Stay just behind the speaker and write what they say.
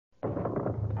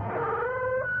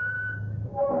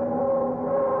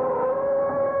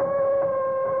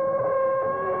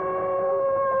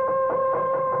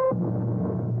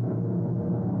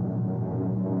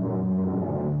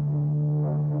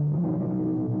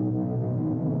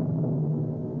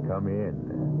Come in.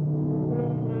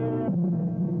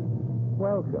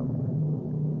 Welcome.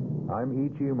 I'm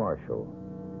E.G. Marshall,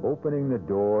 opening the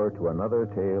door to another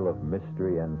tale of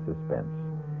mystery and suspense,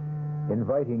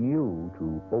 inviting you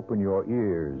to open your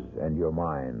ears and your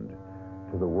mind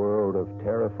to the world of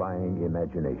terrifying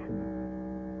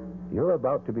imagination. You're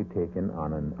about to be taken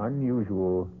on an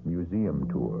unusual museum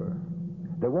tour.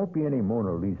 There won't be any Mona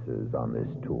Lisas on this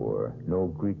tour, no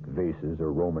Greek vases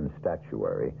or Roman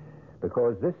statuary,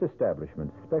 because this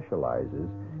establishment specializes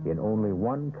in only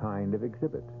one kind of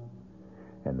exhibit.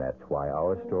 And that's why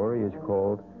our story is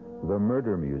called The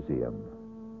Murder Museum.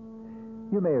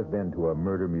 You may have been to a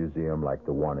murder museum like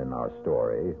the one in our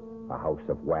story, a house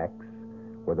of wax,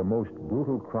 where the most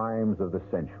brutal crimes of the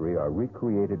century are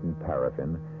recreated in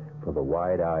paraffin for the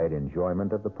wide-eyed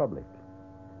enjoyment of the public.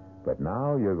 But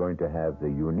now you're going to have the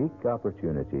unique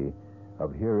opportunity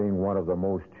of hearing one of the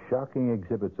most shocking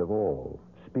exhibits of all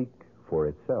speak for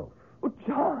itself. Oh,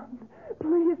 John,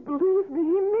 please believe me.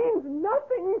 He means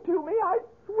nothing to me. I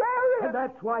swear it. And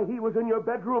that's why he was in your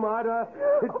bedroom, Ida?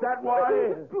 Is that why?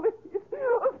 Please.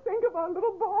 Oh, think of our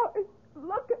little boy.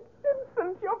 Look at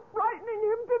Vincent. You're frightening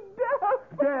him to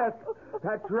death. Death.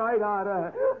 That's right,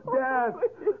 Ida. Death.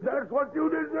 Please. That's what you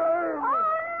deserve.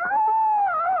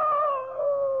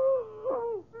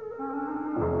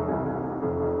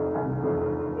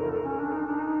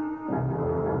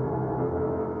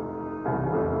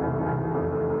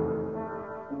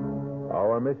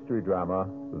 Our mystery drama,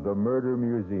 The Murder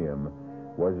Museum,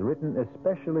 was written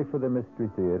especially for the Mystery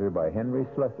Theater by Henry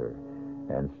Slessor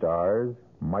and stars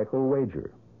Michael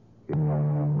Wager.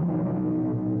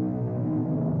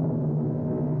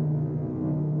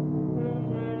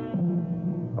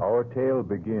 Our tale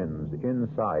begins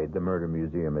inside the Murder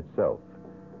Museum itself,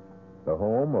 the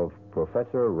home of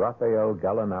Professor Raphael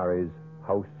Gallinari's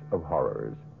House of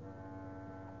Horrors.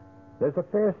 There's a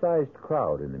fair-sized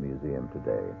crowd in the museum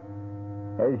today.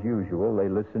 As usual, they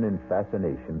listen in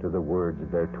fascination to the words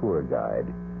of their tour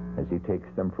guide as he takes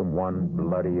them from one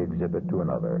bloody exhibit to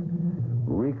another,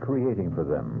 recreating for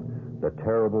them the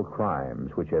terrible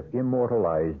crimes which have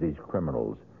immortalized these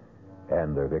criminals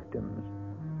and their victims.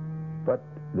 But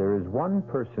there is one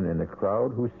person in the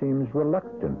crowd who seems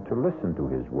reluctant to listen to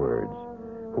his words,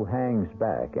 who hangs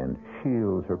back and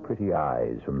shields her pretty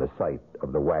eyes from the sight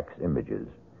of the wax images.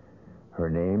 Her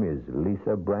name is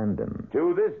Lisa Brandon.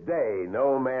 To this day,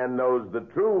 no man knows the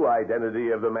true identity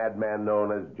of the madman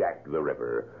known as Jack the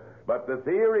Ripper. But the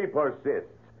theory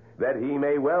persists that he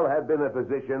may well have been a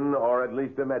physician or at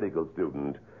least a medical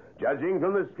student, judging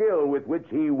from the skill with which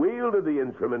he wielded the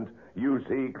instrument you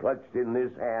see clutched in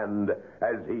his hand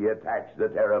as he attacked the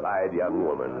terrified young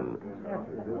woman.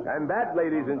 And that,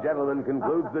 ladies and gentlemen,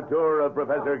 concludes the tour of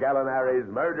Professor Gallinari's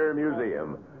Murder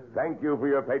Museum. Thank you for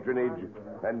your patronage,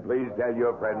 and please tell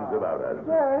your friends about us.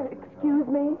 Sir, excuse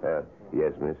me.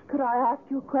 Yes, miss? Could I ask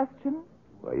you a question?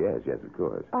 Well, yes, of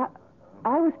course.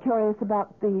 I was curious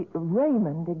about the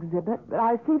Raymond exhibit, but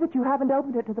I see that you haven't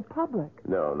opened it to the public.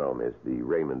 No, miss. The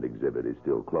Raymond exhibit is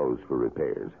still closed for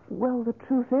repairs. Well, the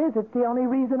truth is, it's the only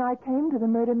reason I came to the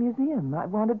Murder Museum. I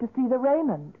wanted to see the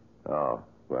Raymond. Oh,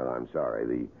 well, I'm sorry.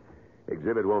 The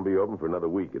exhibit won't be open for another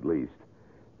week at least.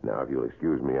 Now, if you'll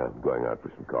excuse me, I'm going out for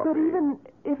some coffee. But even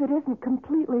if it isn't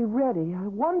completely ready, I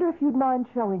wonder if you'd mind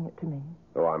showing it to me.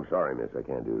 Oh, I'm sorry, miss. I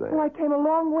can't do that. Well, I came a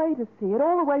long way to see it,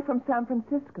 all the way from San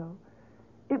Francisco.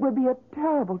 It would be a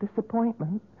terrible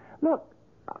disappointment. Look,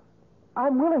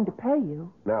 I'm willing to pay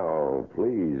you. Now,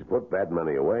 please, put that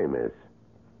money away,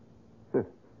 miss.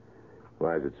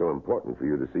 Why is it so important for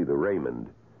you to see the Raymond?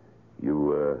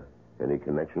 You, any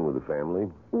connection with the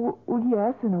family?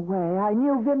 Yes, in a way. I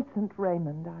knew Vincent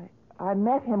Raymond. I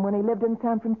met him when he lived in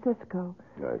San Francisco.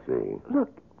 I see. Look,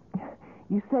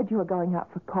 you said you were going out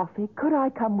for coffee. Could I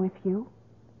come with you?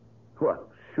 Well,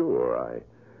 sure. I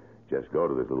just go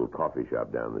to this little coffee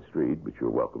shop down the street, but you're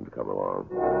welcome to come along.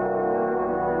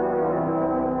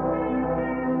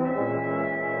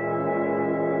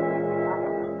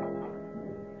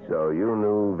 So you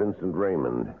knew Vincent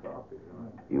Raymond.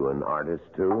 You an artist,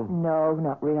 too? No,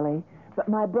 not really. But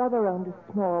my brother owned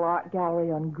a small art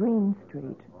gallery on Green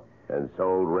Street. And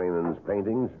sold Raymond's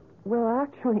paintings? Well,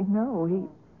 actually, no.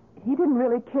 He didn't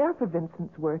really care for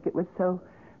Vincent's work. It was so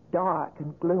dark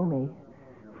and gloomy.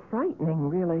 Frightening,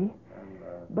 really.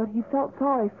 But he felt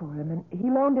sorry for him, and he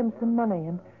loaned him some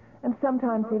money, and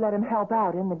sometimes he let him help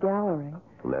out in the gallery.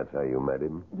 And that's how you met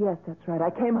him? Yes, that's right. I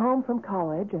came home from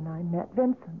college, and I met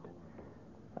Vincent.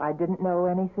 I didn't know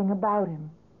anything about him.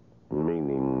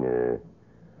 Meaning,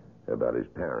 about his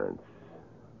parents?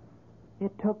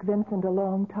 It took Vincent a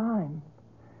long time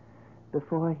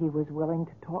before he was willing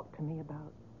to talk to me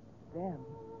about them.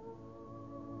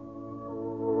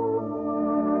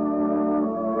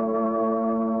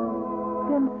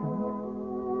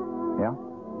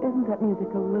 Isn't that music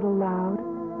a little loud?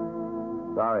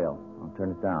 Sorry, I'll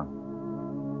turn it down.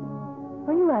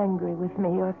 Are you angry with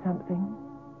me or something?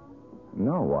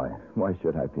 No, why? Why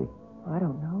should I be? I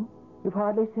don't know. You've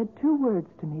hardly said 2 words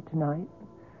to me tonight.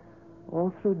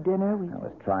 All through dinner, I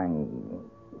was trying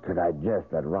to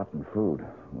digest that rotten food.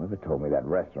 Whoever told me that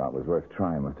restaurant was worth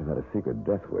trying must have had a secret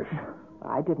death wish.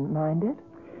 I didn't mind it.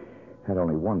 Had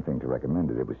only one thing to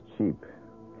recommend it. It was cheap.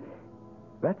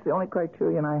 That's the only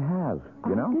criterion I have,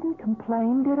 you know? I didn't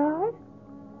complain, did I?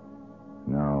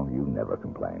 No, you never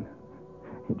complain.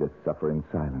 You just suffer in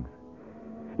silence.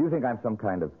 You think I'm some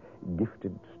kind of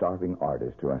gifted, starving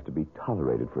artist who has to be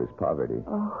tolerated for his poverty.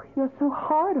 Oh, you're so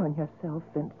hard on yourself,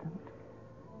 Vincent.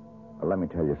 Well, let me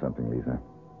tell you something, Lisa.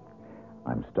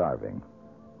 I'm starving,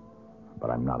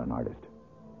 but I'm not an artist.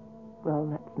 Well,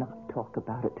 let's not talk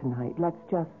about it tonight. Let's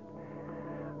just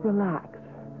relax.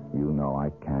 You know I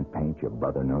can't paint. Your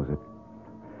brother knows it.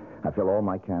 I fill all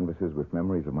my canvases with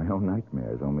memories of my own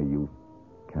nightmares, only you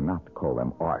cannot call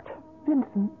them art.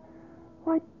 Vincent,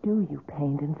 why do you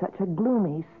paint in such a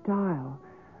gloomy style?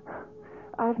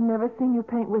 I've never seen you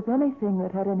paint with anything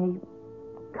that had any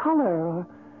color or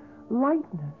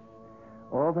lightness.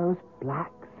 All those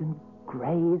blacks and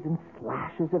grays and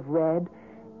slashes of red.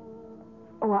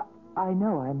 Oh, I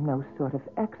know I'm no sort of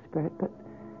expert, but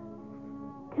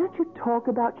can't you talk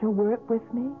about your work with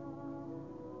me?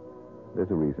 There's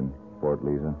a reason for it,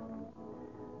 Lisa.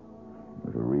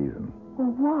 There's a reason.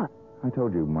 Well, what? I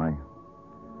told you, my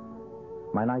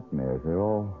nightmares, they're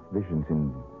all visions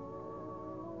in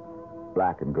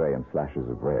black and gray and slashes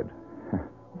of red.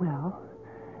 Well,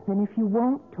 then if you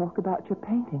won't talk about your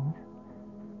paintings,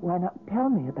 why not tell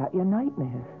me about your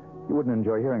nightmares? You wouldn't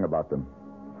enjoy hearing about them.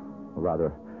 Or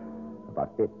rather,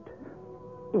 about it.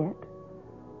 It?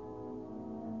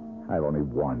 I have only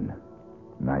one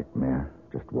nightmare.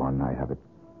 Just one. I have it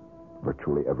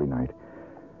virtually every night.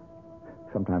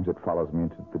 Sometimes it follows me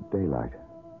into the daylight.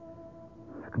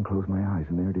 I can close my eyes,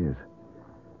 and there it is.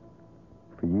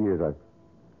 For years,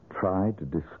 I've tried to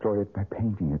destroy it by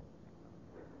painting it.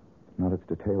 Not its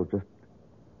details, just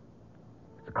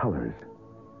its colors.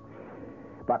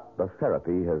 But the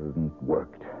therapy hasn't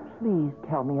worked. Please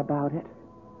tell me about it.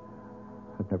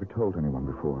 I've never told anyone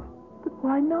before. But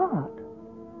why not?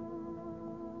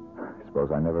 I suppose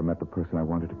I never met the person I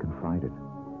wanted to confide it.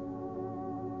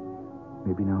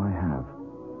 Maybe now I have.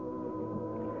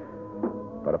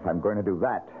 But if I'm going to do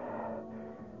that,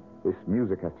 this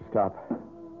music has to stop.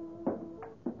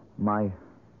 My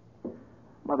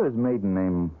mother's maiden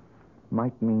name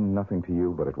might mean nothing to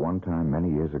you, but at one time, many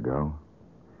years ago,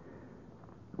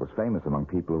 it was famous among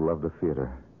people who loved the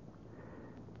theater.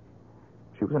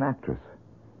 She was an actress.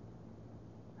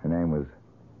 Her name was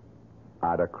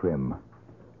Ada Krim.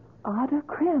 Ada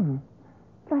Krim.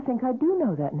 I think I do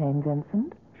know that name,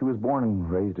 Vincent. She was born and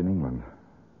raised in England.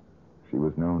 She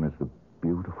was known as the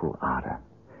beautiful Ada.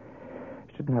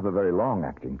 She didn't have a very long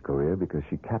acting career because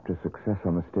she capped her success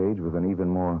on the stage with an even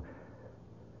more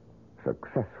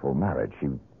successful marriage. She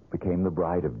became the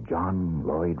bride of John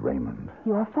Lloyd Raymond.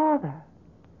 Your father?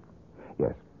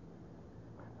 Yes.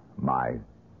 My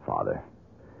father.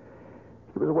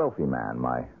 He was a wealthy man.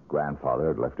 My grandfather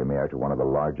had left him heir to one of the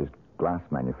largest glass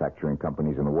manufacturing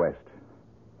companies in the West.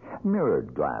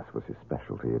 Mirrored glass was his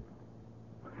specialty. It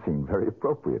seemed very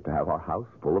appropriate to have our house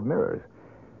full of mirrors.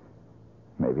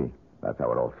 Maybe that's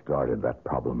how it all started, that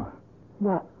problem.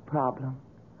 What problem?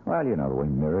 Well, you know the way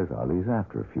mirrors are, Lisa.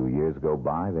 After a few years go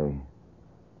by, they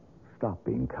stop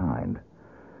being kind.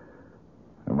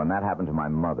 And when that happened to my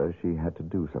mother, she had to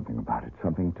do something about it.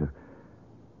 Something to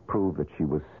prove that she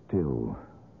was still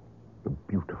the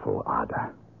beautiful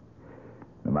Ada.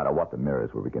 No matter what the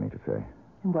mirrors were beginning to say.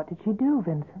 And what did she do,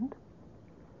 Vincent?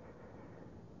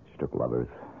 She took lovers.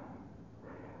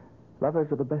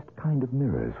 Lovers are the best kind of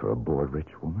mirrors for a bored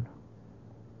rich woman.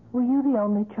 Were you the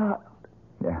only child?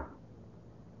 Yeah.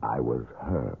 I was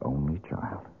her only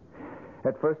child.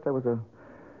 At first, I was a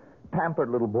pampered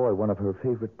little boy, one of her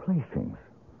favorite playthings.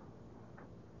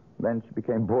 Then she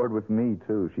became bored with me,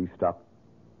 too. She stopped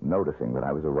noticing that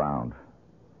I was around.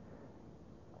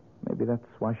 Maybe that's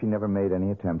why she never made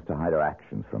any attempts to hide her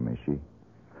actions from me. She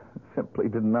simply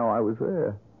didn't know I was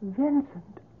there.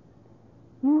 Vincent,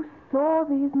 you saw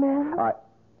these men? I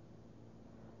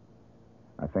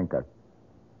think I've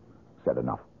said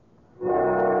enough.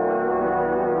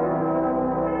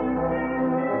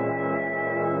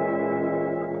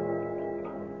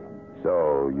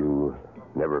 So, you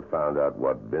never found out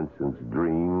what Vincent's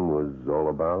dream was all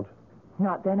about?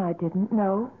 Not then, I didn't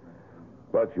know.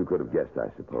 But you could have guessed, I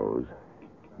suppose,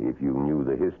 if you knew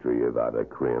the history of Ada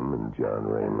Krim and John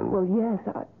Raymond. Well,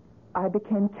 yes, I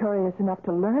became curious enough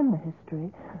to learn the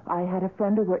history. I had a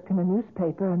friend who worked in a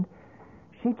newspaper, and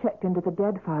she checked into the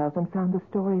dead files and found the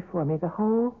story for me, the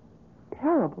whole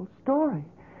terrible story.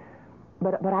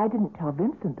 But I didn't tell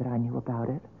Vincent that I knew about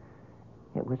it.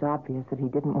 It was obvious that he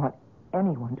didn't want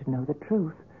anyone to know the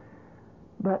truth.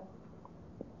 But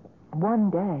one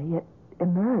day it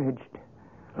emerged.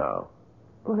 How?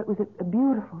 Well, it was a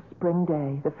beautiful spring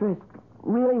day, the first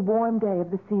really warm day of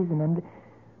the season, and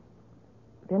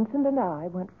Vincent and I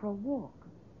went for a walk.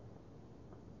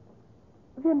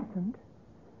 Vincent,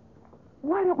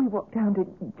 why don't we walk down to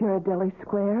Ghirardelli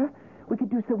Square? We could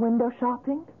do some window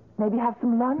shopping, maybe have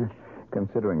some lunch.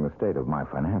 Considering the state of my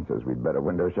finances, we'd better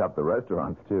window shop the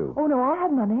restaurants, too. Oh, no, I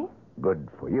have money. Good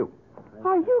for you.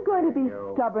 Are you going to be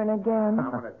stubborn again? I'm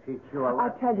going to teach you a lesson.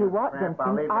 I'll tell you what,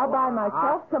 Vincent. I'll buy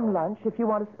myself some lunch if you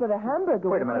want to split a hamburger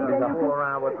Wait a with minute, me. Lisa. Fool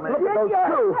around with me. Look at those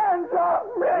two. Hands off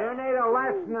me! You need a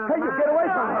lesson. Hey, you get away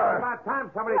from her. It's about time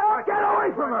somebody... Get away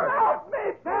from her. Help me,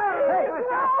 Hey,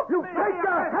 you take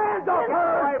your hands off her.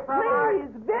 Away from her.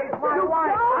 Please, Vincent, my you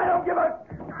wife. I don't give a...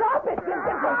 Stop it,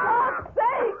 Vincent, for God's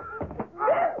sake!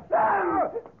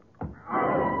 Vincent!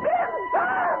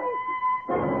 Vincent!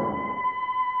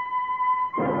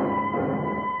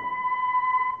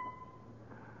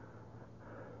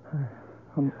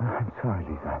 I'm sorry,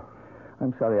 Lisa.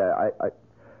 I'm sorry. I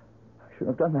shouldn't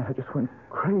have done that. I just went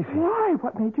crazy. Why?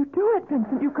 What made you do it,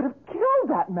 Vincent? You could have killed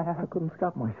that I man. couldn't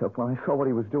stop myself when I saw what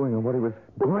he was doing and what he was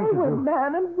But going they to were do.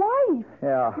 man and wife.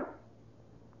 Yeah.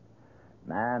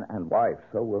 Man and wife.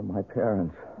 So were my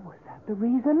parents. Was that the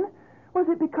reason? Was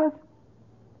it because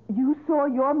you saw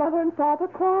your mother and father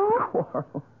quarrel?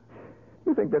 Quarrel.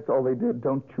 You think that's all they did?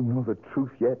 Don't you know the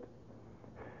truth yet?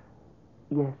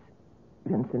 Yes,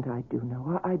 Vincent, I do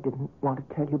know. I didn't want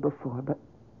to tell you before, but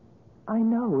I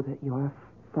know that your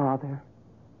father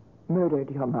murdered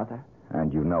your mother.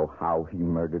 And you know how he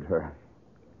murdered her.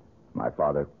 My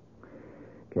father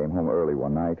came home early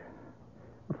one night.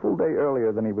 A full day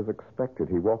earlier than he was expected.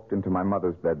 He walked into my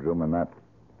mother's bedroom, and that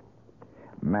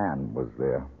man was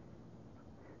there.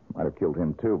 Might have killed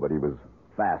him, too, but he was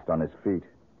fast on his feet.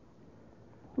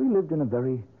 We lived in a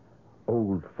very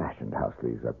old-fashioned house,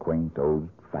 Lisa. Quaint,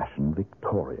 old-fashioned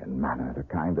Victorian manner. The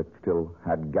kind that still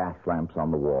had gas lamps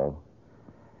on the wall.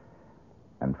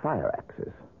 And fire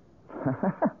axes.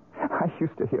 I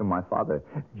used to hear my father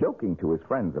joking to his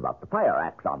friends about the fire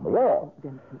axe on the wall.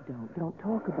 Vincent, don't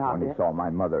talk about When it. he saw my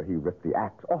mother, he ripped the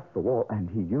axe off the wall, and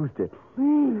he used it.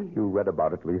 Please. You read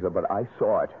about it, Lisa, but I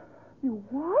saw it. You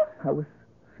what? I was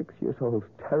 6 years old,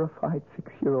 terrified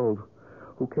 6-year-old,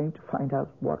 who came to find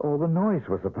out what all the noise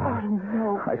was about. Oh,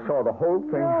 no. I saw the whole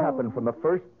thing happen from the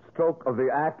first stroke of the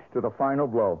axe to the final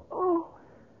blow. Oh.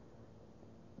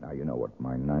 Now you know what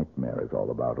my nightmare is all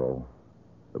about, all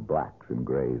the blacks and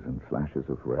grays and slashes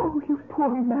of red. Oh, you poor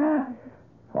man.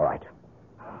 All right.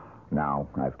 Now,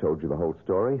 I've told you the whole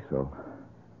story, so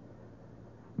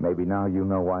maybe now you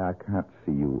know why I can't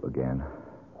see you again.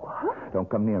 What? Don't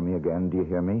come near me again, do you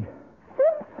hear me?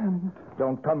 Vincent.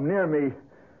 Don't come near me.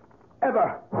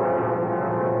 Ever.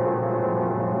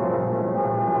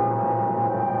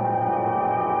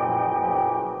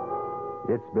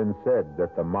 It's been said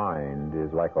that the mind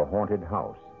is like a haunted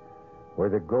house, where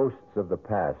the ghosts of the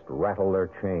past rattle their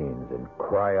chains and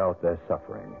cry out their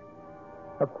suffering.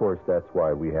 Of course, that's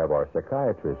why we have our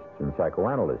psychiatrists and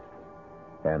psychoanalysts,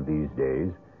 and these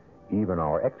days, even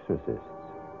our exorcists.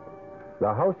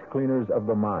 The house cleaners of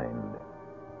the mind.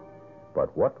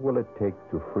 But what will it take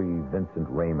to free Vincent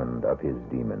Raymond of his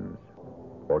demons?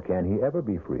 Or can he ever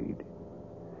be freed?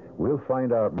 We'll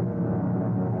find out.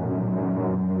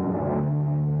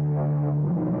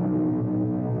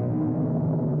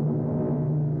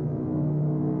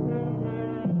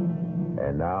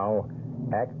 And now,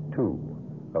 Act 2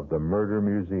 of the Murder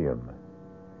Museum.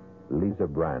 Lisa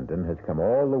Brandon has come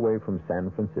all the way from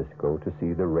San Francisco to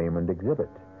see the Raymond exhibit.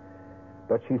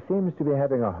 But she seems to be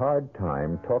having a hard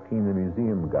time talking the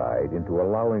museum guide into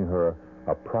allowing her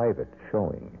a private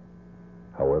showing.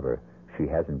 However, she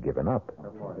hasn't given up.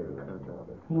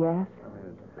 Yes.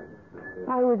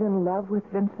 I was in love with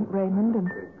Vincent Raymond,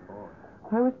 and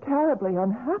I was terribly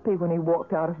unhappy when he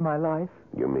walked out of my life.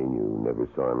 You mean you never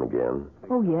saw him again?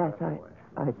 Oh, yes,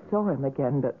 I saw him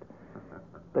again, but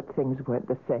things weren't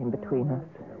the same between us.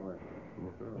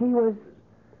 He was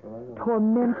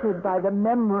tormented by the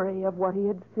memory of what he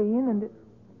had seen, and it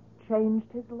changed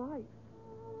his life.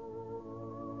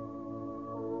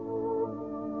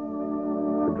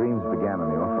 The dreams began in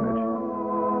the orphanage.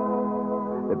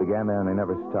 They began there and they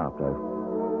never stopped.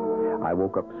 I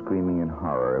woke up screaming in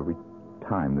horror every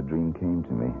time the dream came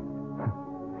to me.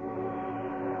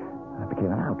 I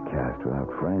became an outcast, without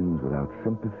friends, without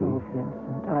sympathy. Oh,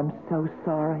 Vincent, I'm so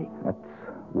sorry. That's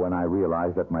when I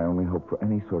realized that my only hope for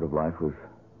any sort of life was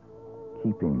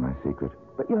keeping my secret.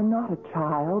 But you're not a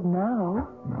child now.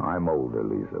 No, I'm older,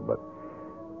 Lisa, but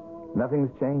nothing's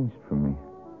changed for me.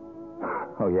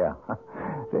 Oh, yeah.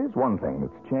 There's one thing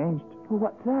that's changed. Well,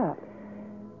 what's that?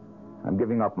 I'm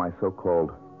giving up my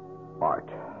so-called art.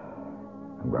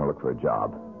 I'm going to look for a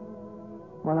job.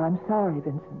 Well, I'm sorry,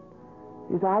 Vincent.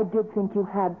 Because I did think you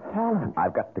had talent.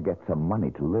 I've got to get some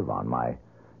money to live on. My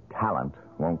talent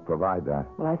won't provide that.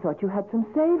 Well, I thought you had some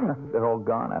savings. They're all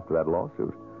gone after that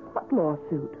lawsuit. What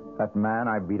lawsuit? That man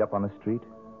I beat up on the street,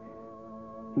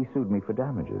 he sued me for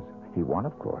damages. He won,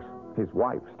 of course. His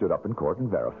wife stood up in court and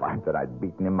verified that I'd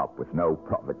beaten him up with no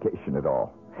provocation at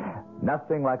all.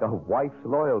 Nothing like a wife's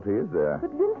loyalty, is there?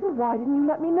 But, Vincent, why didn't you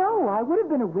let me know? I would have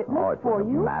been a witness for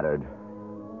wouldn't you. have mattered.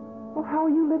 Well, how are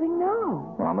you living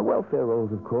now? Well, on the welfare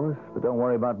rolls, of course. But don't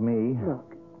worry about me.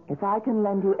 Look, if I can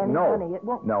lend you any money, it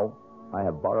won't... No. I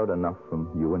have borrowed enough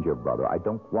from you and your brother. I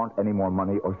don't want any more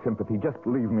money or sympathy. Just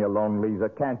leave me alone, Lisa.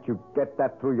 Can't you get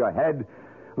that through your head?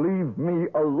 Leave me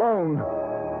alone.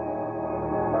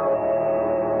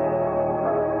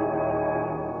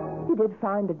 He did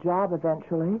find a job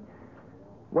eventually,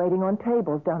 waiting on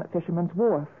tables down at Fisherman's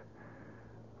Wharf.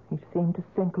 He seemed to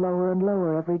sink lower and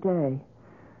lower every day.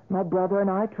 My brother and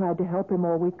I tried to help him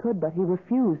all we could, but he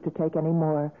refused to take any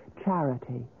more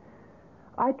charity.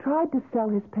 I tried to sell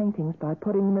his paintings by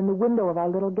putting them in the window of our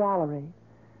little gallery.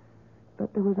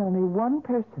 But there was only one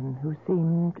person who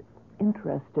seemed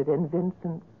interested in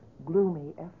Vincent's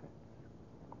gloomy efforts.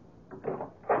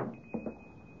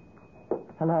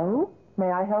 Hello? May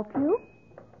I help you?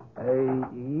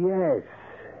 Yes.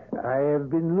 I have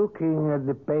been looking at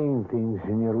the paintings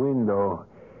in your window,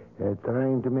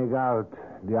 trying to make out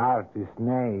the artist's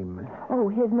name. Oh,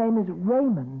 his name is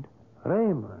Raymond.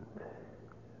 Raymond?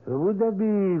 Would that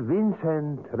be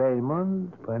Vincent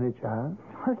Raymond, by any chance?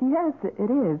 Oh, yes,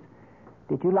 it is.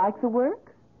 Did you like the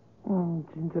work?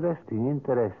 It's interesting.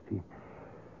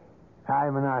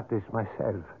 I'm an artist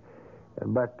myself.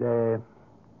 But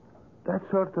that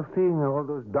sort of thing, all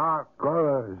those dark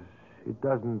colors, it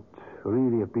doesn't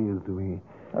really appeal to me.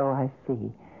 Oh, I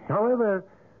see. However,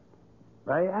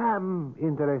 I am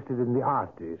interested in the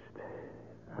artist.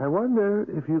 I wonder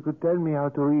if you could tell me how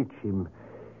to reach him.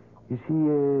 Is he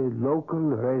a local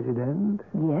resident?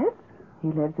 Yes, he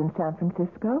lives in San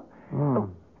Francisco. Oh,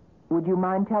 would you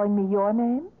mind telling me your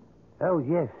name? Oh,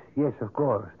 yes, of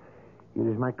course. Here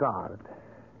is my card.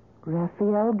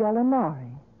 Raphael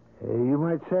Gallinari. You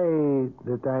might say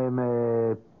that I am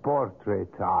a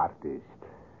portrait artist.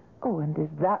 Oh, and is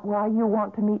that why you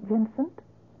want to meet Vincent?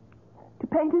 To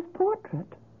paint his portrait?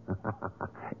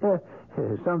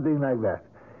 Something like that.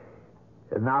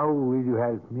 Now, will you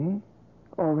help me?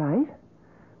 All right.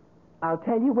 I'll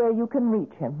tell you where you can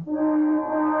reach him.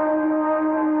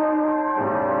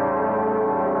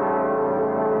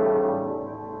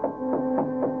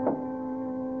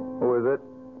 Who is it?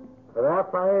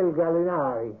 Raphael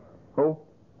Gallinari. Who?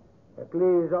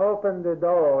 Please open the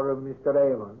door, Mr.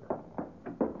 Raymond.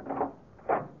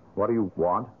 What do you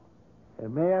want?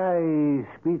 May I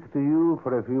speak to you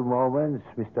for a few moments,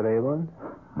 Mr. Raymond?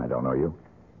 I don't know you.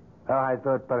 I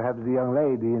thought perhaps the young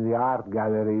lady in the art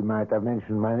gallery might have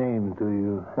mentioned my name to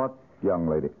you. What young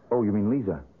lady? Oh, you mean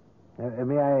Lisa?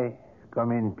 May I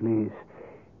come in, please?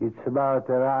 It's about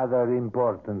a rather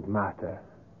important matter.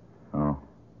 Oh.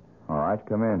 All right,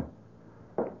 come in.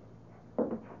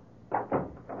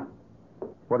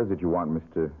 What is it you want,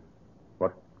 Mr...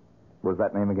 What was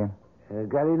that name again?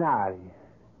 Gallinari.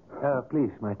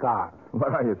 Please, my card.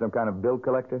 What are you, some kind of bill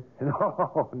collector?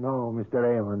 No, Mr.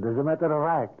 Raymond. As a matter of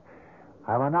fact,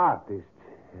 I'm an artist,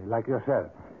 like yourself.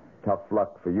 Tough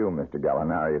luck for you, Mr.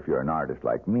 Gallinari, if you're an artist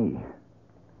like me.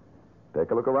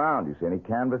 Take a look around. You see any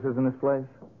canvases in this place?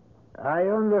 I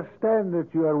understand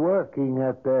that you are working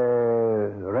at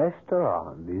a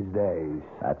restaurant these days.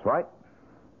 That's right.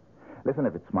 Listen,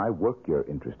 if it's my work you're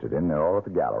interested in, they're all at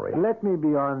the gallery. Let me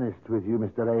be honest with you,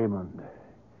 Mr. Raymond.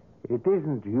 It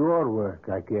isn't your work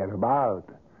I care about.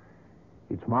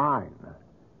 It's mine.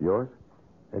 Yours?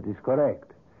 That is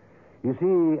correct. You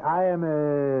see, I am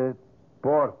a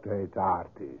portrait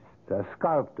artist, a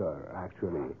sculptor,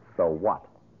 actually. So what?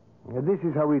 This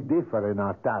is how we differ in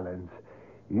our talents.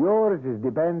 Yours is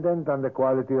dependent on the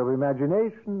quality of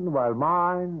imagination, while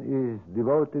mine is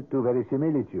devoted to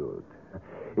verisimilitude.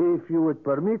 If you would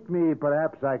permit me,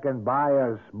 perhaps I can buy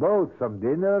us both some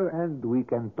dinner and we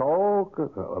can talk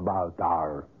about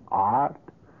our art.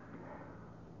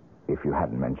 If you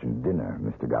hadn't mentioned dinner,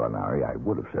 Mr. Gallinari, I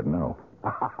would have said no.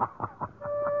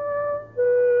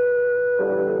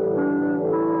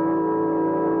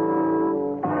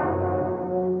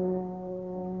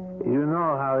 You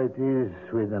know how it is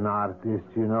with an artist.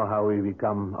 You know how we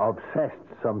become obsessed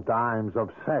sometimes,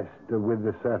 obsessed with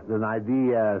a certain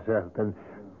idea, a certain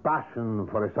passion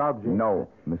for a subject. No,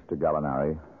 Mr.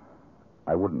 Gallinari.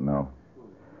 I wouldn't know.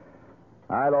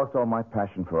 I lost all my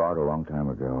passion for art a long time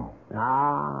ago.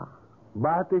 Ah,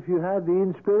 but if you had the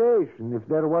inspiration, if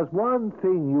there was one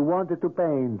thing you wanted to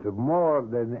paint more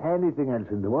than anything else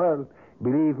in the world,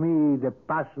 believe me, the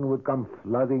passion would come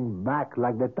flooding back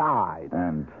like the tide.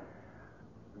 And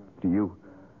do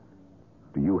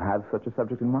you have such a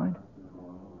subject in mind?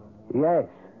 Yes,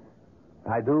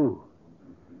 I do.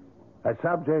 A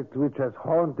subject which has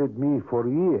haunted me for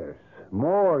years,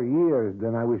 more years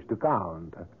than I wish to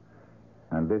count.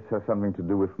 And this has something to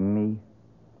do with me?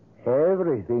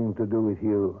 Everything to do with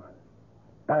you.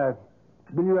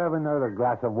 Will you have another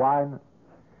glass of wine?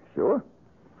 Sure,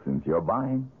 since you're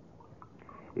buying.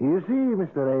 You see,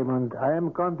 Mr. Raymond, I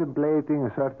am contemplating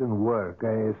a certain work,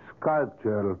 a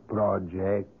sculptural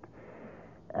project,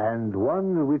 and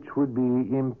one which would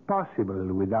be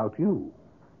impossible without you.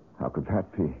 How could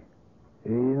that be?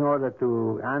 In order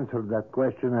to answer that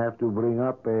question, I have to bring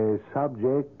up a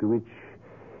subject which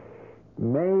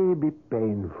may be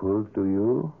painful to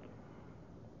you.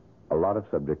 A lot of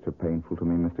subjects are painful to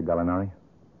me, Mr. Gallinari.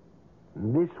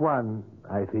 This one,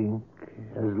 I think,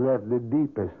 has left the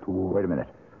deepest wound. Wait a minute.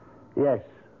 Yes,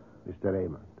 Mr.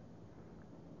 Raymond.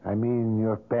 I mean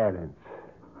your parents.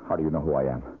 How do you know who I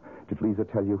am? Did Lisa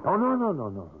tell you? Oh, no.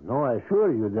 No, I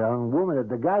assure you, the young woman at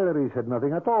the gallery said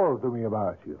nothing at all to me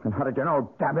about you. And how did you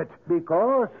know? Damn it!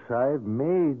 Because I've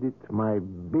made it my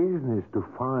business to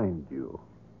find you.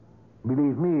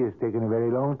 Believe me, it's taken a very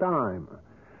long time.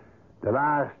 The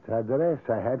last address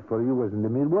I had for you was in the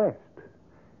Midwest.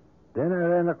 Then I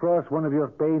ran across one of your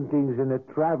paintings in a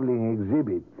traveling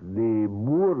exhibit, the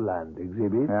Moorland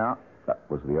exhibit. Yeah, that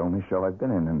was the only show I've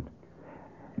been in, and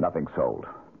nothing sold.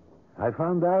 I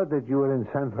found out that you were in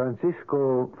San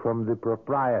Francisco from the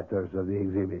proprietors of the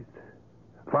exhibit.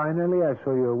 Finally, I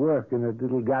saw your work in a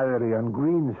little gallery on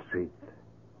Green Street.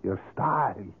 Your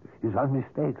style is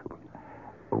unmistakable.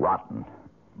 Rotten,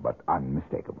 but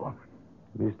unmistakable.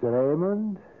 Mr.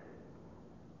 Raymond,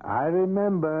 I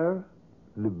remember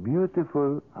the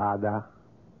beautiful Ada.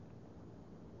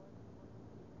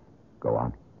 Go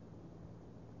on.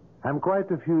 I'm quite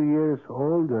a few years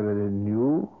older than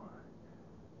you.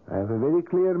 I have a very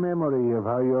clear memory of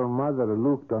how your mother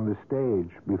looked on the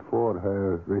stage before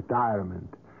her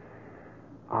retirement.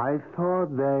 I thought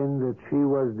then that she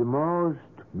was the most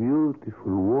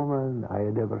beautiful woman I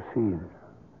had ever seen.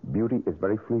 Beauty is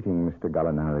very fleeting, Mr.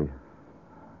 Gallinari.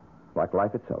 Like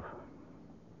life itself.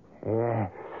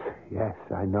 Yes,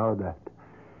 I know that.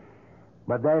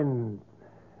 But then,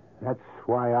 that's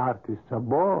why artists are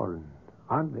born,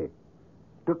 aren't they?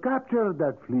 To capture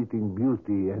that fleeting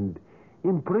beauty and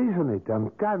imprison it on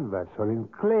canvas or in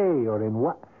clay or in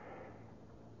what?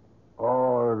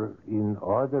 Or in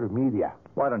other media.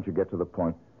 Why don't you get to the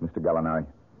point, Mr. Gallinari?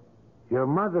 Your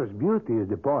mother's beauty is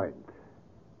the point.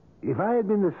 If I had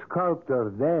been the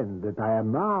sculptor then that I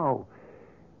am now,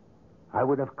 I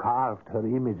would have carved her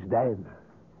image then.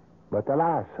 But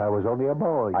alas, I was only a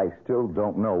boy. I still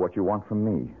don't know what you want from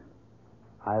me.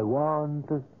 I want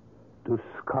to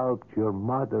sculpt your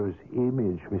mother's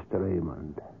image, Mr.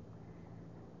 Raymond.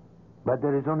 But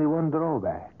there is only one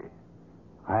drawback.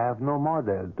 I have no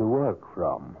model to work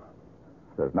from.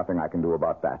 There's nothing I can do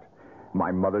about that.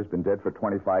 My mother's been dead for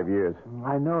 25 years.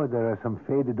 I know there are some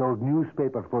faded old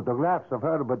newspaper photographs of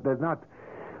her, but they're not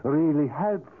really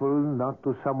helpful, not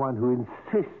to someone who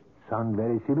insists on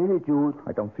verisimilitude.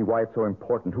 I don't see why it's so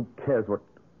important. Who cares what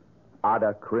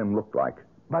Ada Krim looked like?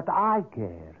 But I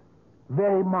care.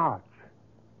 Very much.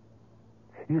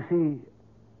 You see,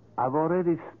 I've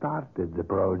already started the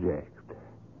project.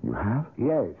 You have?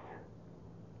 Yes.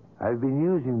 I've been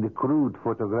using the crude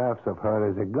photographs of her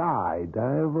as a guide.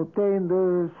 I've obtained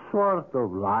a sort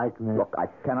of likeness. Look, I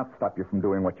cannot stop you from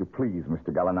doing what you please, Mr.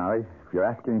 Gallinari. If you're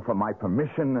asking for my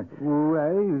permission...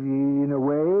 Well, in a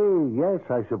way, yes,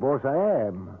 I suppose I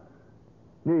am.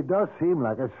 It does seem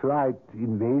like a slight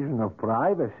invasion of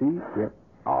privacy. Yeah.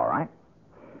 All right.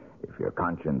 If your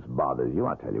conscience bothers you,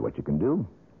 I'll tell you what you can do.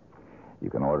 You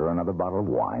can order another bottle of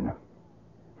wine.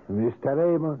 Mr.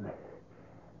 Raymond,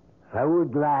 I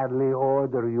would gladly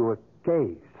order you a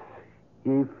case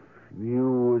if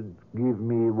you would give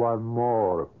me one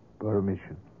more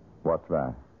permission. What's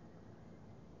that?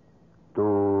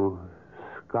 To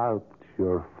sculpt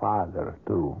your father,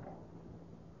 too.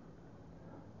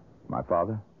 My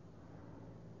father?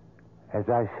 As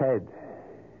I said,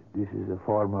 this is a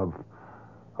form of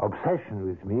obsession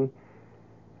with me.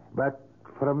 But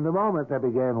from the moment I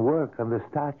began work on the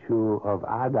statue of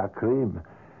Ada Krim,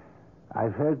 I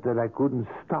felt that I couldn't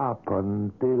stop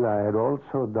until I had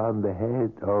also done the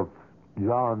head of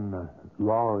John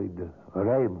Lloyd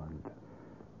Raymond.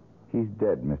 He's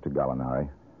dead, Mr. Gallinari.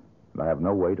 I have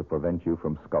no way to prevent you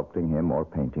from sculpting him or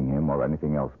painting him or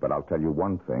anything else, but I'll tell you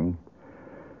one thing.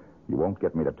 You won't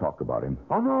get me to talk about him.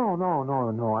 Oh,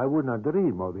 no. I would not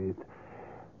dream of it.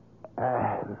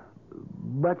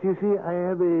 But you see, I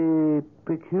have a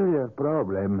peculiar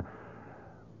problem.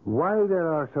 While there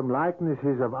are some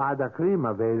likenesses of Ada Krim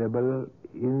available,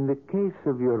 in the case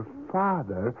of your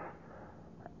father,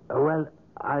 well,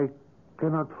 I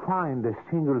cannot find a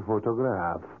single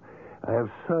photograph. I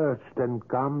have searched and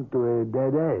come to a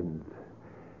dead end.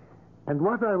 And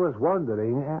what I was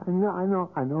wondering,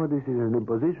 I know this is an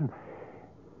imposition,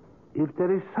 if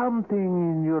there is something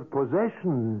in your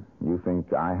possession... You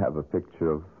think I have a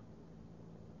picture of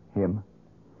him?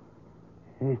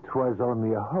 It was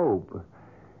only a hope.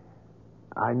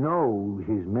 I know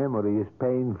his memory is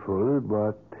painful,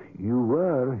 but you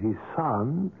were his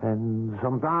son, and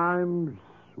sometimes,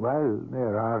 well,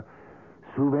 there are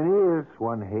souvenirs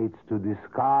one hates to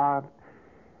discard.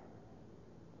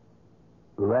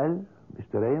 Well,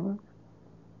 Mr. Raymond?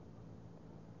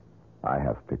 I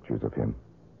have pictures of him.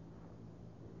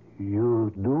 You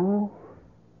do?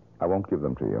 I won't give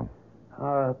them to you.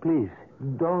 Please,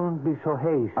 don't be so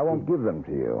hasty. I won't give them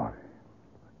to you.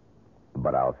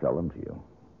 But I'll sell them to you.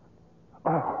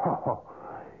 Oh,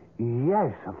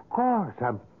 yes, of course.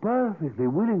 I'm perfectly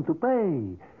willing to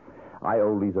pay. I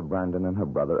owe Lisa Brandon and her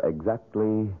brother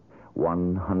exactly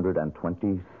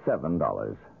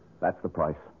 $127. That's the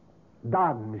price.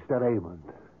 Done, Mr.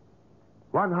 Raymond.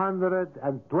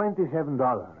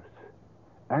 $127.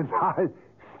 And I'll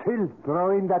still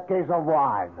throw in that case of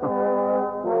wine.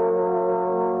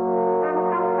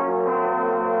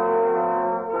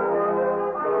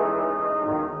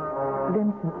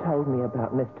 Vincent told me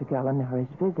about Mr. Gallinari's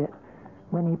visit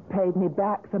when he paid me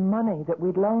back the money that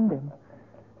we'd loaned him.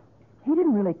 He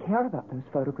didn't really care about those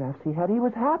photographs he had. He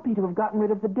was happy to have gotten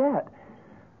rid of the debt.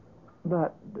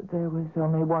 But there was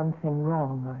only one thing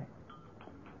wrong.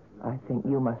 I think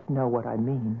you must know what I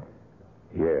mean.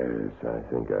 Yes, I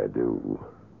think I do.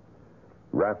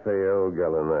 Raphael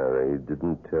Gallinari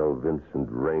didn't tell Vincent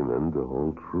Raymond the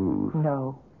whole truth.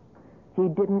 No, he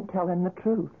didn't tell him the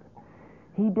truth.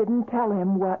 He didn't tell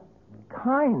him what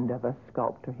kind of a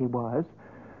sculptor he was,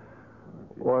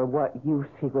 or what use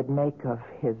he would make of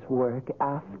his work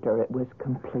after it was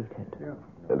completed. Yeah.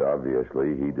 And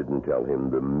obviously he didn't tell him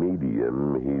the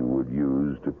medium he would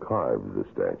use to carve the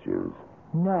statues.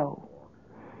 No.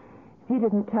 He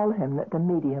didn't tell him that the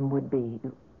medium would be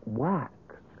wax.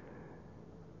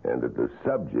 And that the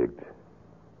subject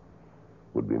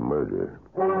would be murder.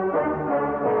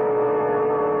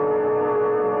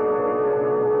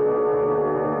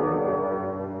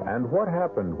 And what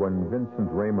happened when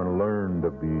Vincent Raymond learned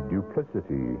of the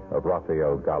duplicity of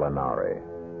Raphael Gallinari?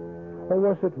 Or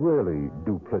was it really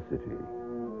duplicity?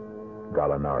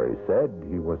 Gallinari said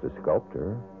he was a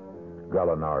sculptor.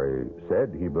 Gallinari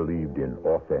said he believed in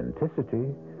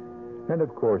authenticity. And,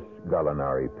 of course,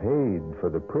 Gallinari paid for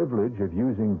the privilege of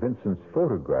using Vincent's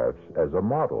photographs as a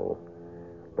model.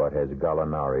 But has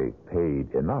Gallinari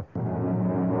paid enough?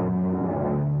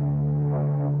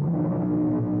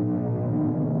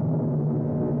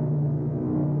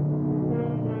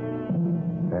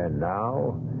 And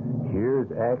now,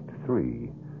 here's Act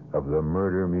 3 of the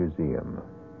Murder Museum.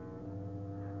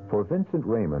 For Vincent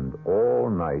Raymond, all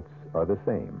nights are the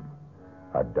same.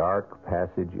 A dark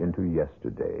passage into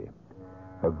yesterday.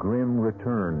 A grim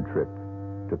return trip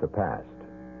to the past.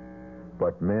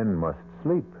 But men must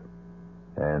sleep,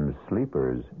 and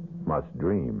sleepers must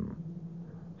dream.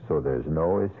 So there's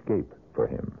no escape for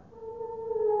him.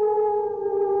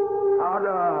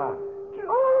 Ada!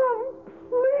 John,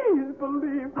 please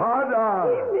believe me. Ada!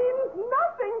 He means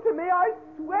nothing to me, I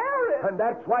swear it. And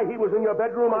that's why he was in your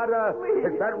bedroom, Ada? Please.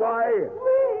 Is that why?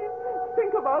 Please,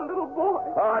 think of our little boy.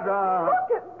 Ada!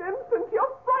 Look at Vincent.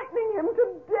 You're frightening him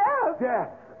to death.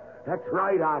 Death. That's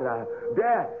right, Ada.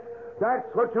 Death.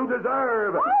 That's what you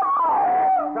deserve. Oh!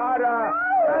 Yes, Ada.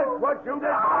 That's what you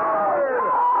deserve.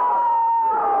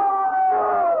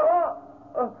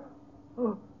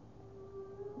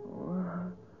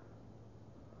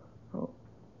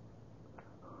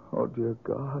 Oh, dear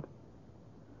God.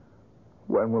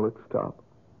 When will it stop?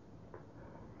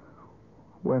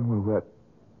 When will that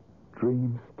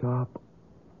dream stop?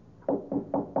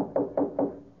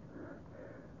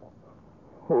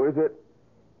 Who is it?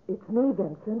 It's me,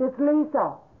 Vincent. It's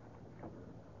Lisa.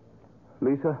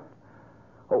 Lisa?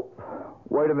 Oh,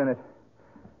 wait a minute.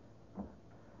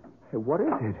 Hey, what is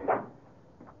it?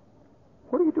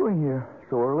 What are you doing here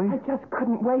so early? I just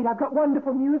couldn't wait. I've got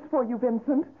wonderful news for you,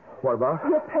 Vincent. What about?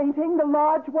 Your painting, the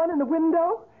large one in the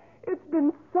window, it's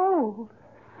been sold.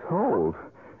 Sold?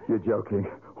 You're joking.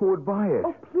 Who would buy it?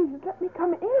 Oh, please, let me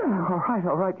come in.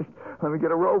 All right. Just let me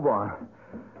get a robe on.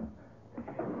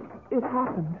 It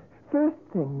happened. First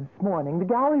thing this morning, the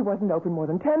gallery wasn't open more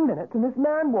than 10 minutes, and this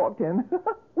man walked in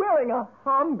wearing a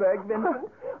Homburg,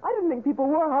 Vincent. I didn't think people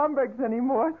wore Homburgs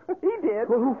anymore. He did.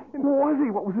 Well, who was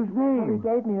he? What was his name? Well,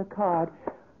 he gave me a card.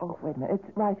 Oh, wait a minute.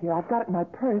 It's right here. I've got it in my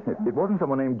purse. It wasn't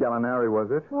someone named Gallinari,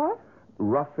 was it? What?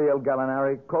 Raphael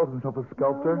Gallinari calls himself a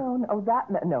sculptor? No. Oh,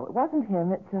 no, it wasn't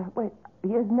him. It's, wait,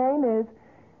 his name is,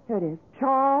 here it is,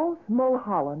 Charles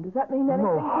Mulholland. Does that mean anything?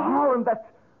 Mulholland?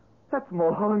 That's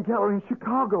Mulholland Gallery in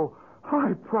Chicago.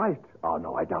 High priced. Oh,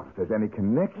 no, I doubt if there's any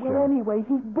connection. Well, anyway,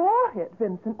 he bought it,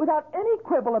 Vincent, without any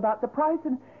quibble about the price,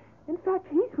 and in fact,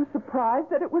 he was surprised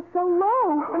that it was so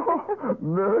low.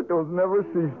 Miracles never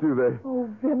cease, do they? Oh,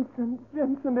 Vincent,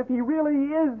 if he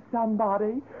really is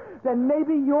somebody, then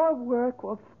maybe your work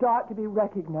will start to be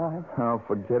recognized. Oh,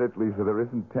 forget it, Lisa. There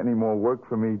isn't any more work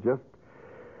for me. Just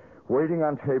waiting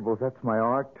on tables. That's my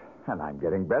art. And I'm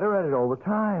getting better at it all the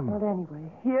time. Well, anyway,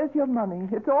 here's your money.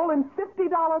 It's all in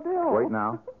 $50 bills. Wait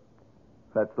now.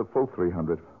 That's the full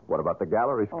 $300. What about the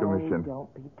gallery's commission? Oh,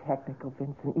 don't be technical,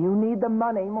 Vincent. You need the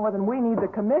money more than we need the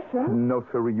commission. No,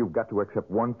 sirree. You've got to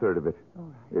accept 1/3 of it. All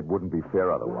right. It wouldn't be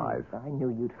fair otherwise. I knew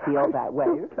you'd feel that way.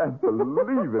 I can't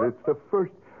believe it. It's the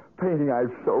first painting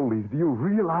I've sold, Lisa. Do you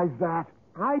realize that?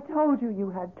 I told you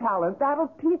had talent.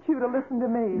 That'll teach you to listen to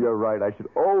me. You're right. I should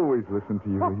always listen to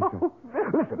you, Lisa. Oh,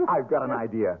 Listen, I've got an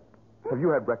idea. Have you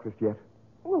had breakfast yet?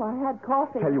 Well, I had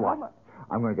coffee. Tell you what.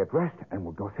 I'm going to get dressed, and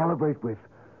we'll go celebrate with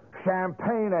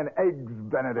champagne and eggs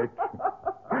Benedict.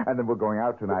 And then we're going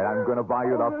out tonight. I'm going to buy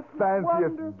you the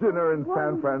fanciest dinner in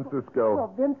San Francisco.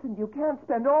 Well, Vincent, you can't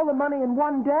spend all the money in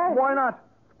one day. Why not?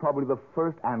 It's probably the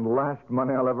first and last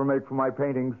money I'll ever make from my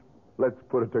paintings. Let's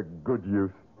put it to good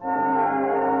use.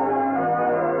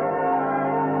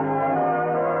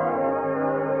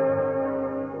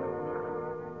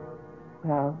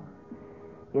 Well,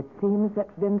 it seems that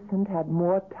Vincent had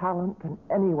more talent than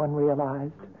anyone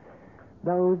realized.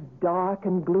 Those dark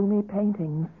and gloomy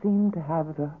paintings seemed to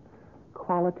have the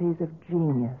qualities of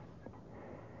genius.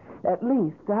 At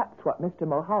least that's what Mr.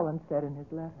 Mulholland said in his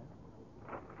letter.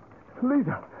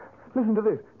 Lisa, listen to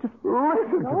this. Just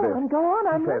listen to this. Go on,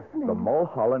 I'm He says, listening. the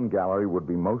Mulholland Gallery would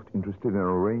be most interested in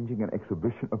arranging an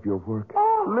exhibition of your work. Oh.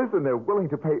 Listen, they're willing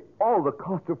to pay all the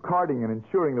cost of carding and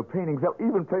insuring the paintings. They'll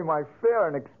even pay my fare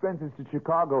and expenses to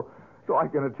Chicago so I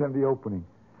can attend the opening.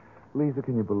 Lisa,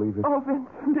 can you believe it? Oh,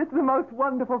 Vincent, it's the most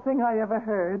wonderful thing I ever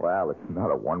heard. Well, it's not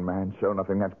a one-man show,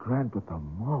 nothing that grand, but the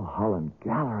Mulholland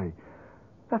Gallery.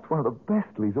 That's one of the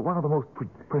best, Lisa, one of the most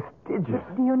prestigious.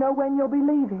 Do you know when you'll be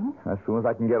leaving? As soon as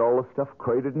I can get all the stuff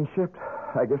crated and shipped.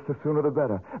 I guess the sooner the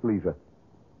better. Lisa,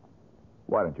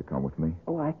 why don't you come with me?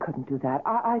 Oh, I couldn't do that.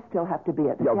 I still have to be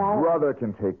at the Your gallery. brother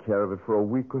can take care of it for a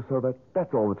week or so.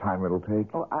 That's all the time it'll take.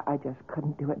 Oh, I just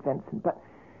couldn't do it, Vincent.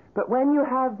 But when you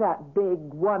have that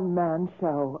big one-man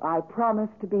show, I promise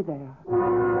to be there.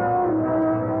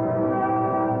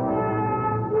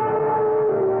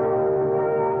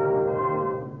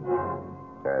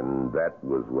 And that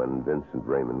was when Vincent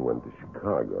Raymond went to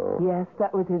Chicago. Yes,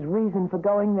 that was his reason for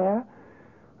going there.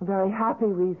 A very happy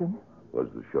reason. Was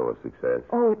the show a success?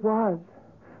 Oh, it was.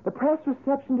 The press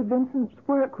reception to Vincent's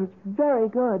work was very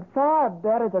good, far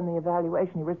better than the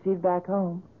evaluation he received back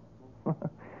home.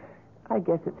 I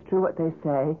guess it's true what they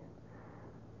say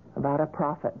about a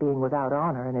prophet being without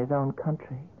honor in his own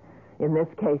country. In this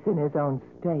case, in his own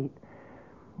state.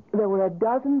 There were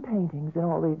 12 paintings in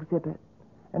all the exhibit,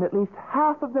 and at least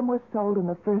half of them were sold in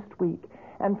the first week.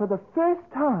 And for the first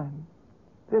time,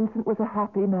 Vincent was a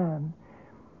happy man.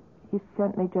 He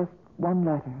sent me just one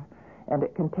letter, and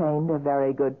it contained a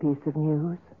very good piece of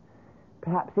news.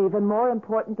 Perhaps even more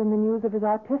important than the news of his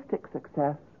artistic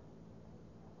success.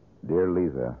 Dear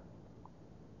Lisa,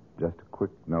 just a quick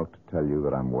note to tell you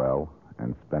that I'm well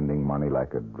and spending money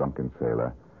like a drunken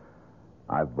sailor.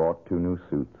 I've bought 2 new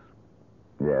suits.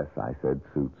 Yes, I said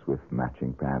suits with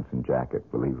matching pants and jacket,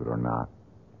 believe it or not.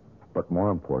 But more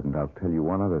important, I'll tell you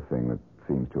one other thing that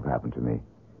seems to have happened to me.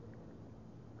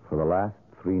 For the last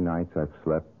 3 nights, I've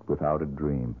slept without a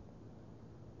dream.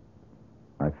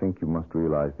 I think you must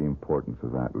realize the importance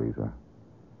of that, Lisa.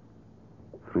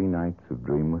 3 nights of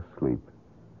dreamless sleep.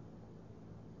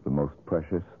 The most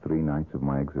precious 3 nights of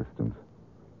my existence.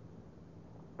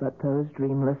 But those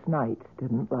dreamless nights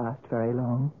didn't last very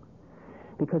long.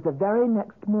 because the very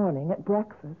next morning at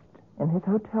breakfast in his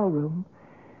hotel room,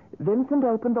 Vincent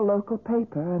opened the local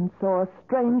paper and saw a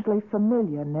strangely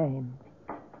familiar name.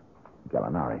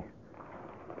 Gallinari.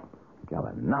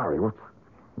 Gallinari? What's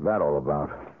that all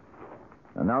about?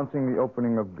 Announcing the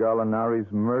opening of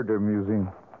Gallinari's Murder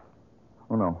Museum.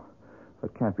 Oh, no.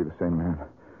 That can't be the same man.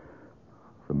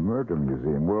 The Murder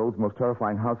Museum, world's most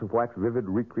terrifying house of wax, vivid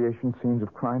recreation, scenes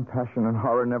of crime, passion, and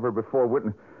horror never before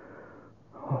witnessed.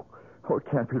 Oh, it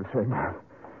can't be the same man.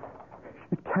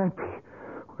 It can't be.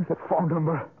 Where's that phone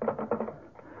number?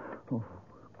 Oh.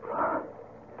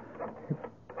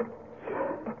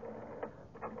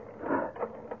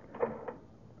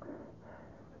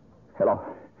 Hello.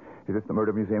 Is this the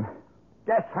Murder Museum?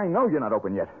 Yes, I know you're not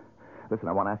open yet. Listen,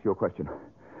 I want to ask you a question.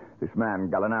 This man,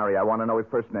 Gallinari, I want to know his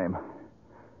first name.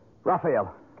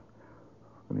 Raphael.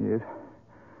 And he is.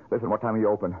 Listen, what time are you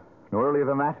open? No earlier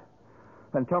than that?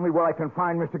 Then tell me where I can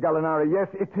find Mr. Gallinari. Yes,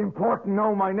 it's important.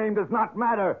 No, my name does not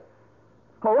matter.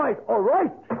 All right.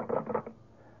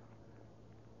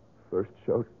 First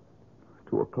show,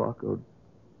 2 o'clock. Oh,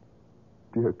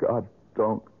 dear God,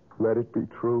 don't let it be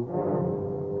true.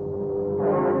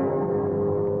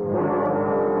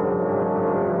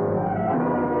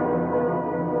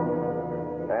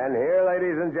 And here,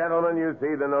 ladies and gentlemen, you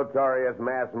see the notorious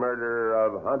mass murderer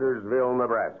of Huntersville,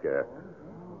 Nebraska,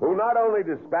 who not only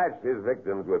dispatched his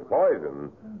victims with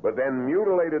poison, but then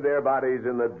mutilated their bodies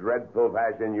in the dreadful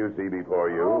fashion you see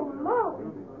before you.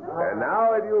 And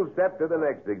now, if you'll step to the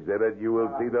next exhibit, you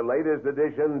will see the latest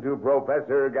addition to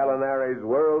Professor Gallinari's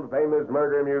world-famous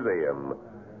murder museum.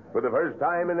 For the first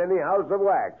time in any house of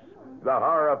wax, the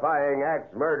horrifying axe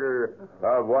murder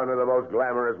of one of the most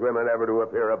glamorous women ever to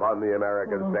appear upon the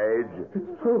American stage.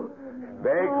 It's true.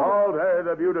 They called her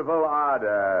the beautiful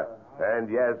Ada. And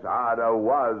yes, Ada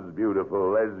was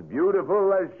beautiful as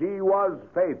she was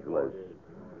faithless.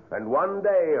 And one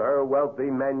day, her wealthy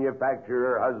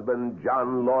manufacturer husband,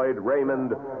 John Lloyd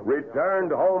Raymond,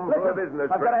 returned home from a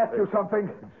business I've got to ask you something.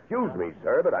 Excuse me,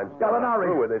 sir, but I'm still not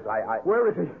through with this. Where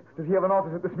is he? Does he have an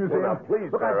office at this museum? Well, now,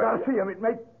 please, Look, sir, I've got to see him.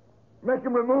 Make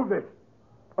him remove this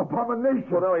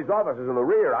abomination. Well, no, his office is in the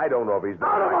rear. I don't know if he's...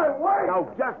 Out of my way! Now,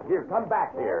 just here. Come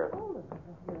back here.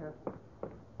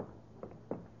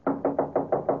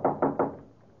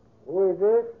 Who is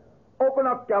this? Open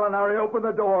up, Gallinari. Open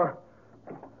the door.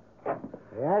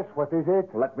 Yes, what is it?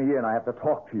 Let me in. I have to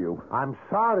talk to you. I'm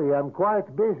sorry. I'm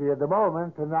quite busy at the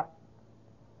moment, and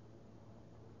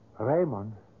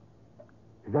Raymond?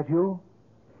 Is that you?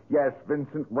 Yes,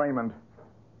 Vincent Raymond.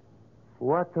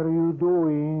 What are you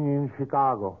doing in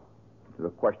Chicago? The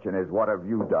question is, what have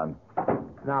you done?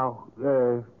 Now,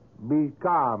 be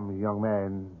calm, young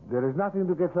man. There is nothing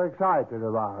to get so excited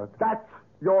about. That's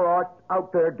your art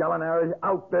out there, Gallinari,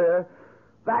 out there.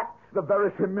 That's the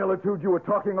verisimilitude you were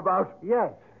talking about?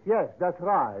 Yes, that's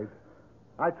right.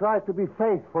 I try to be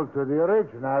faithful to the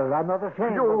original. I'm not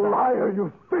ashamed of You that. liar,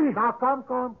 you thief! Now,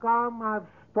 come. I've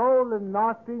stolen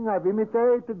nothing. I've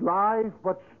imitated life,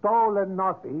 but stolen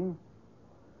nothing.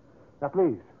 Now,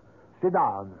 please, sit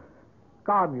down.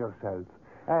 Calm yourself.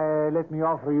 Let me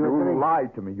offer you a drink. You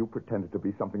lied to me. You pretended to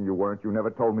be something you weren't. You never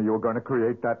told me you were going to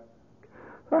create that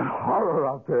horror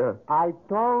out there. I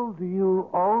told you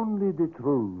only the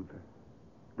truth.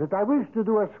 That I wish to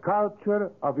do a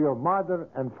sculpture of your mother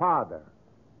and father.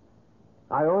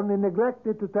 I only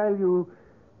neglected to tell you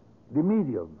the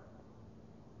medium.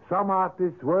 Some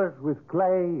artists work with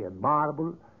clay and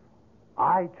marble.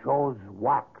 I chose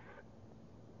wax.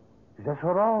 Is that so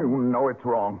wrong? You know it's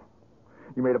wrong.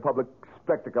 You made a public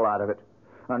spectacle out of it.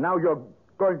 And now you're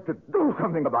going to do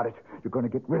something about it. You're going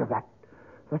to get rid of that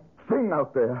thing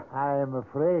out there. I am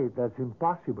afraid that's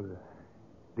impossible.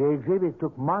 The exhibit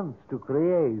took months to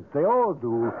create. They all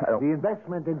do. The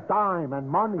investment in time and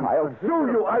money. I'll sue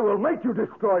you. I will make you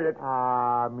destroy it.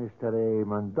 Ah, Mr.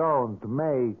 Raymond, don't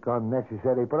make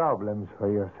unnecessary problems for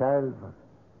yourself.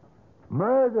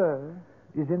 Murder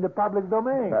is in the public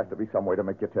domain. There has to be some way to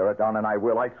make you tear it down, and I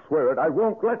will. I swear it. I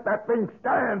won't let that thing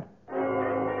stand.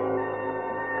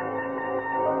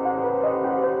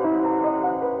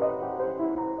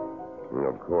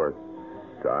 Of course,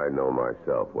 I know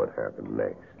myself what happened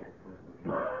next.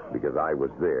 Because I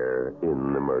was there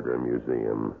in the murder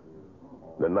museum.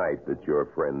 The night that your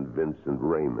friend Vincent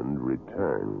Raymond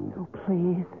returned. Oh,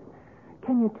 please.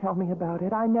 Can you tell me about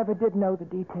it? I never did know the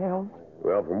details.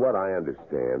 Well, from what I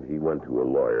understand, he went to a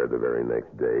lawyer the very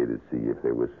next day to see if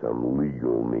there was some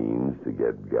legal means to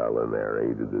get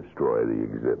Gallinari to destroy the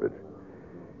exhibit.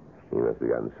 He must have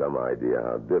gotten some idea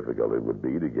how difficult it would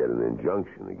be to get an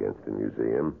injunction against the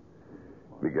museum,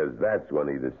 because that's when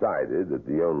he decided that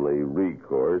the only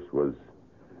recourse was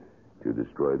To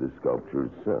destroy the sculpture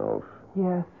itself.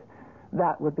 Yes,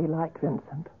 that would be like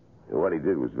Vincent. What he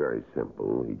did was very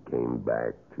simple. He came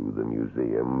back to the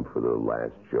museum for the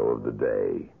last show of the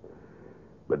day.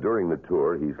 But during the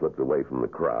tour, he slipped away from the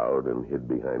crowd and hid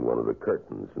behind one of the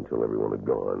curtains until everyone had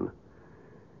gone.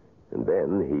 And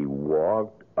then he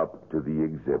walked up to the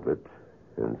exhibit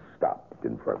and stopped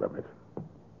in front of it.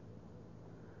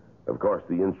 Of course,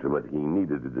 the instrument he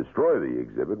needed to destroy the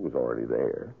exhibit was already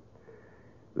there.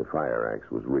 The fire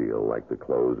axe was real, like the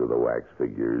clothes of the wax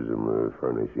figures and the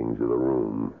furnishings of the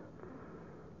room.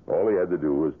 All he had to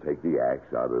do was take the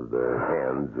axe out of the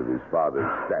hands of his father's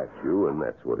statue, and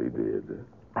that's what he did.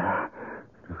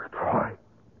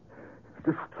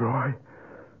 Destroy.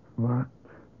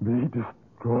 Be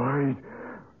destroyed.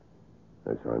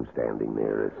 I saw him standing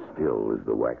there as still as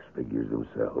the wax figures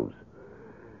themselves.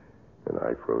 And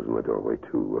I froze in the doorway,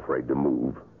 too, afraid to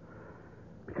move.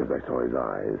 Because I saw his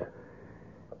eyes.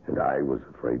 And I was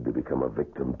afraid to become a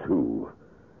victim, too.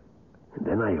 And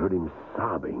then I heard him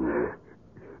sobbing.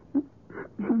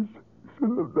 You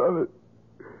should have done it.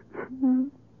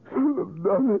 You should have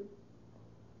done it.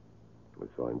 I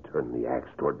saw him turn the axe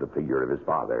toward the figure of his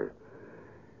father.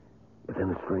 But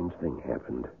then a strange thing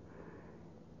happened.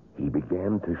 He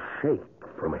began to shake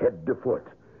from head to foot.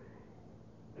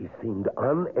 He seemed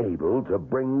unable to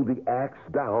bring the axe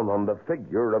down on the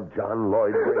figure of John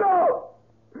Lloyd Wayne. No!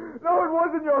 No, it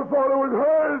wasn't your fault. It was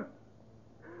hers.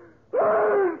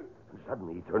 Hers! And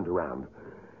suddenly he turned around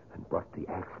and brought the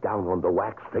axe down on the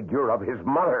wax figure of his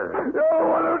mother. You're the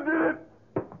one who did it.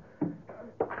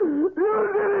 You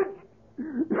did it.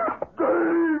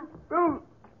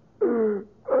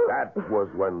 That was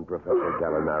when Professor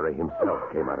Gallinari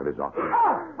himself came out of his office.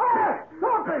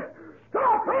 Stop it!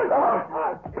 Stop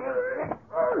it!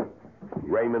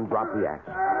 Raymond dropped the axe.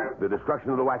 The destruction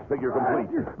of the wax figure complete.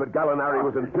 But Gallinari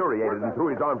was infuriated and threw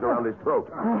his arms around his throat.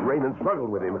 Raymond struggled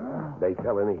with him. They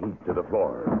fell in a heap to the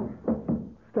floor.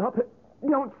 Stop it.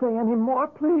 Don't say any more,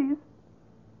 please.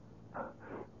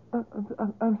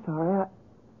 I'm sorry.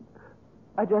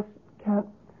 I just can't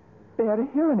bear to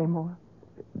hear any more.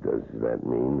 Does that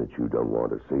mean that you don't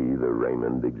want to see the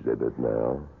Raymond exhibit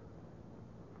now?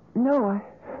 No,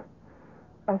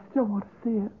 I still want to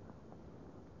see it.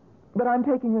 But I'm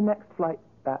taking the next flight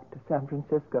back to San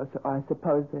Francisco, so I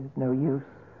suppose there's no use.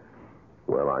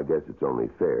 Well, I guess it's only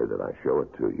fair that I show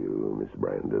it to you, Miss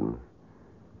Brandon,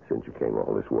 since you came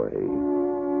all this way.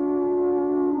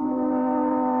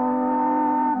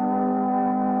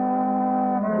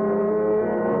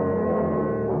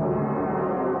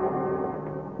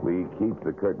 We keep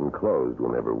the curtain closed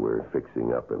whenever we're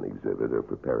fixing up an exhibit or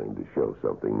preparing to show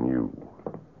something new.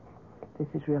 This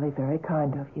is really very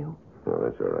kind of you. Oh,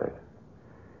 that's all right.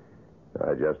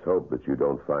 I just hope that you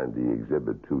don't find the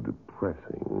exhibit too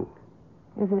depressing.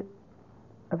 Is it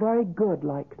a very good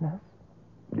likeness?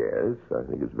 Yes, I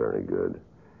think it's very good.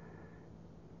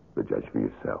 But judge for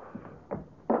yourself.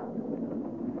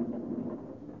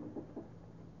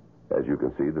 As you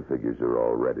can see, the figures are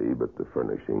all ready, but the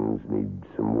furnishings need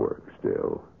some work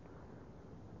still.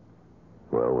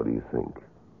 Well, what do you think?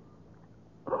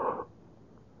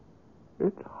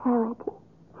 It's horrible.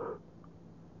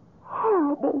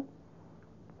 Horrible.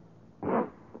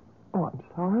 Oh, I'm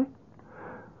sorry.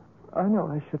 I know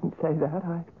I shouldn't say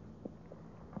that.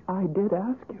 I did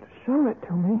ask you to show it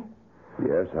to me.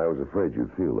 Yes, I was afraid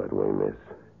you'd feel that way, miss.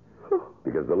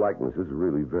 Because the likeness is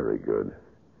really very good.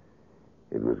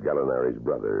 It was Gallinari's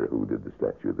brother who did the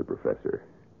statue of the professor.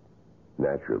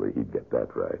 Naturally, he'd get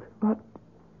that right. But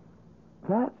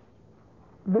that's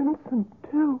Vincent,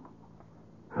 too.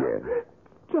 Yes.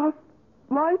 Just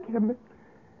like him.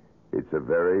 It's a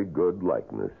very good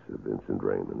likeness of Vincent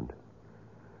Raymond.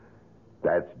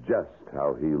 That's just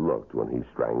how he looked when he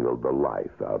strangled the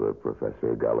life out of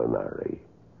Professor Gallinari.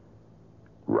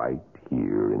 Right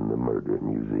here in the Murder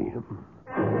Museum.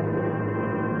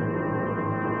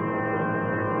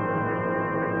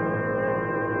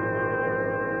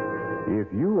 If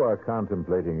you are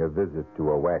contemplating a visit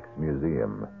to a wax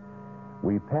museum,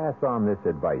 we pass on this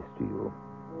advice to you.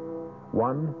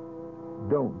 1,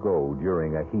 don't go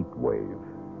during a heat wave.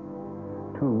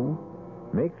 2,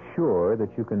 make sure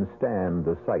that you can stand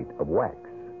the sight of wax.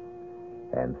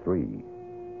 And 3,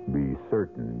 be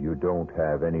certain you don't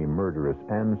have any murderous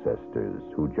ancestors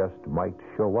who just might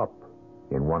show up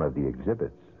in one of the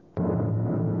exhibits.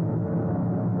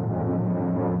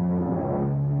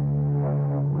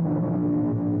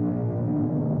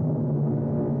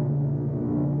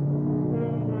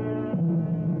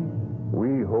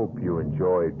 We hope you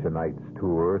enjoyed tonight's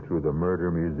tour through the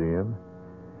Murder Museum.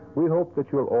 We hope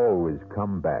that you'll always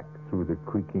come back through the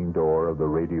creaking door of the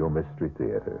Radio Mystery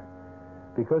Theater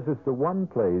because it's the one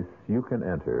place you can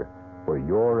enter where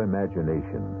your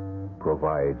imagination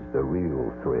provides the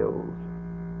real thrills.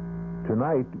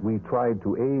 Tonight, we tried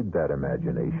to aid that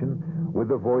imagination with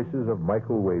the voices of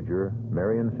Michael Wager,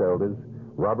 Marion Seldes,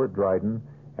 Robert Dryden,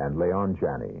 and Leon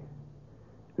Janney.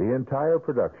 The entire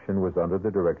production was under the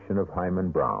direction of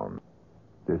Himan Brown.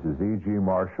 This is E.G.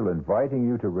 Marshall inviting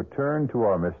you to return to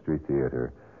our Mystery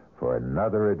Theater for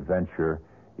another adventure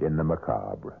in the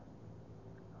macabre.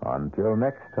 Until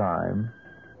next time,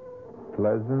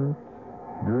 pleasant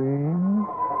dreams.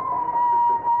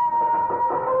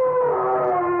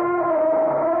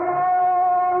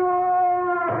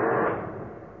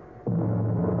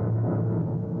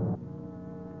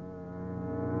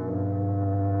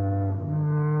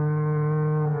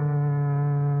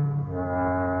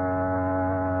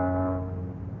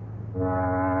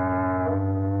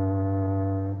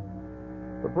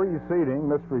 The preceding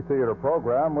Mystery Theater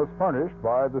program was furnished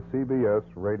by the CBS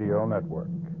Radio Network.